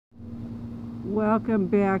Welcome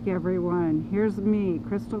back, everyone. Here's me,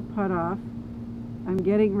 Crystal Putoff. I'm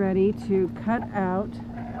getting ready to cut out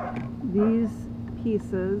these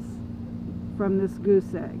pieces from this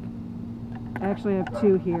goose egg. I actually have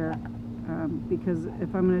two here because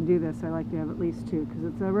if I'm going to do this, I like to have at least two because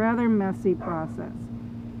it's a rather messy process.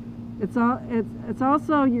 It's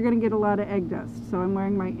also, you're going to get a lot of egg dust. So I'm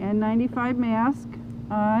wearing my N95 mask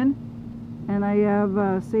on, and I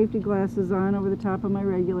have safety glasses on over the top of my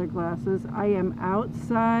regular glasses. I am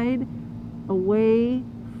outside, away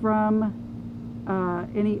from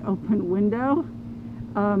any open window.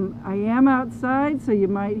 I am outside, so you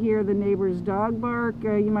might hear the neighbor's dog bark,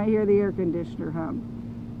 you might hear the air conditioner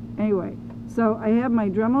hum. Anyway, so I have my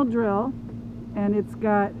Dremel drill, and it's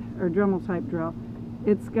got, or Dremel type drill,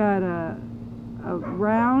 it's got a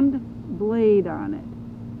round blade on it.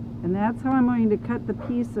 And that's how I'm going to cut the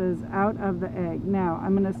pieces out of the egg. Now,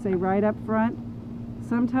 I'm going to say right up front,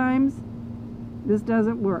 sometimes this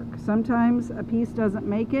doesn't work. Sometimes a piece doesn't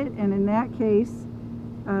make it, and in that case,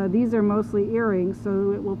 these are mostly earrings,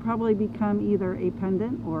 so it will probably become either a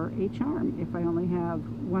pendant or a charm if I only have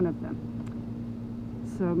one of them.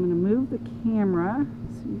 So I'm going to move the camera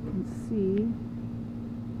so you can see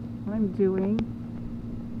what I'm doing.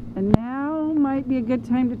 And now might be a good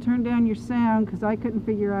time to turn down your sound because I couldn't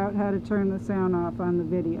figure out how to turn the sound off on the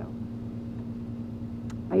video.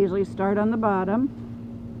 I usually start on the bottom.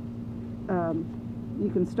 You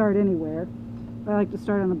can start anywhere. But I like to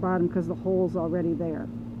start on the bottom because the hole's already there.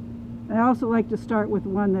 And I also like to start with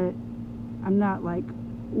one that I'm not like,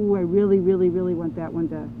 ooh, I really, really, really want that one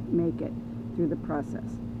to make it through the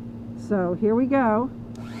process. So here we go.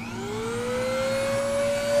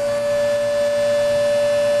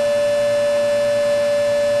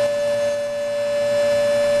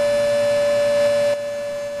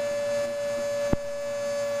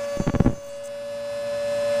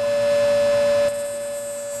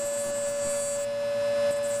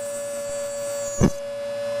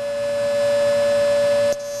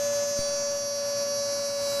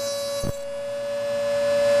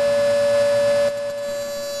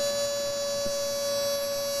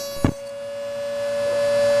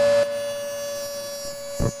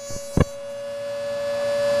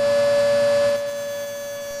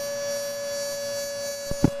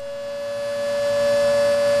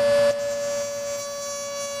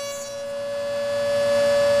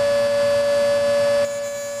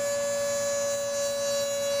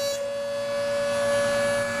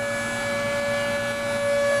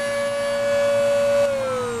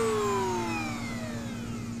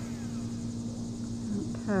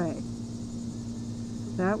 Okay,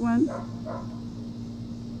 that one is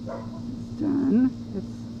done.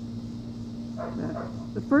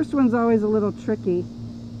 The first one's always a little tricky,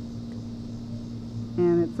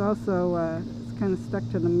 and it's also it's kind of stuck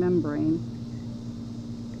to the membrane.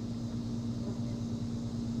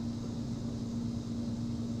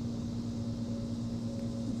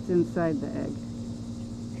 It's inside the egg,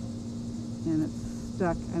 and it's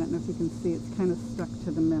stuck. I don't know if you can see, it's kind of stuck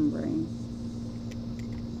to the membrane.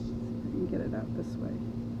 Get it out this way.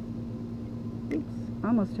 Oops,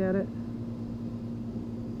 almost had it.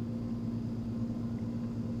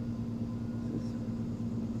 This is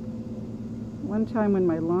one time when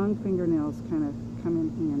my long fingernails kind of come in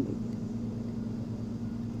handy.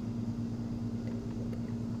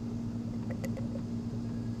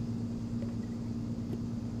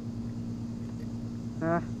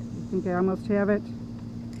 I think I almost have it.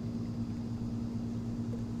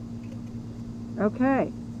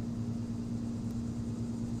 Okay.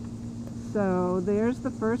 So there's the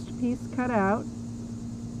first piece cut out.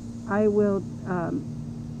 I will,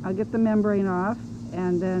 I'll get the membrane off,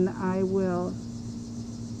 and then I will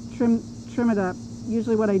trim it up.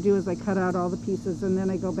 Usually what I do is I cut out all the pieces, and then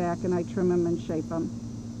I go back and I trim them and shape them.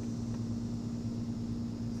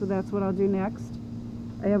 So that's what I'll do next.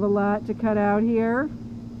 I have a lot to cut out here,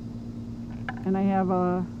 and I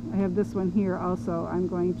have this one here also I'm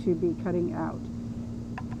going to be cutting out.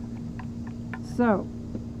 So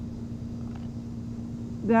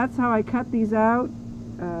that's how I cut these out,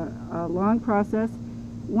 a long process.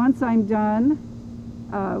 Once I'm done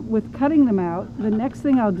with cutting them out, the next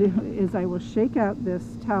thing I'll do is I will shake out this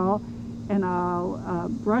towel, and I'll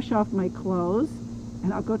brush off my clothes,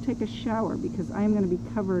 and I'll go take a shower because I'm going to be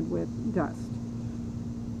covered with dust.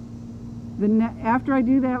 After I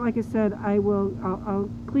do that, like I said, I'll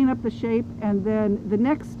clean up the shape, and then the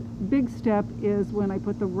next big step is when I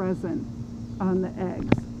put the resin on the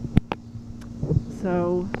eggs.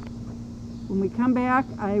 So when we come back,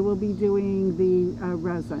 I will be doing the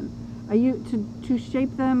resin. To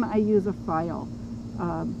shape them, I use a file.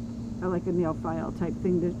 like a nail file type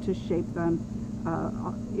thing to shape them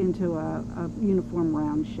into a uniform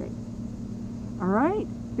round shape. All right,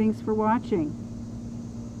 thanks for watching.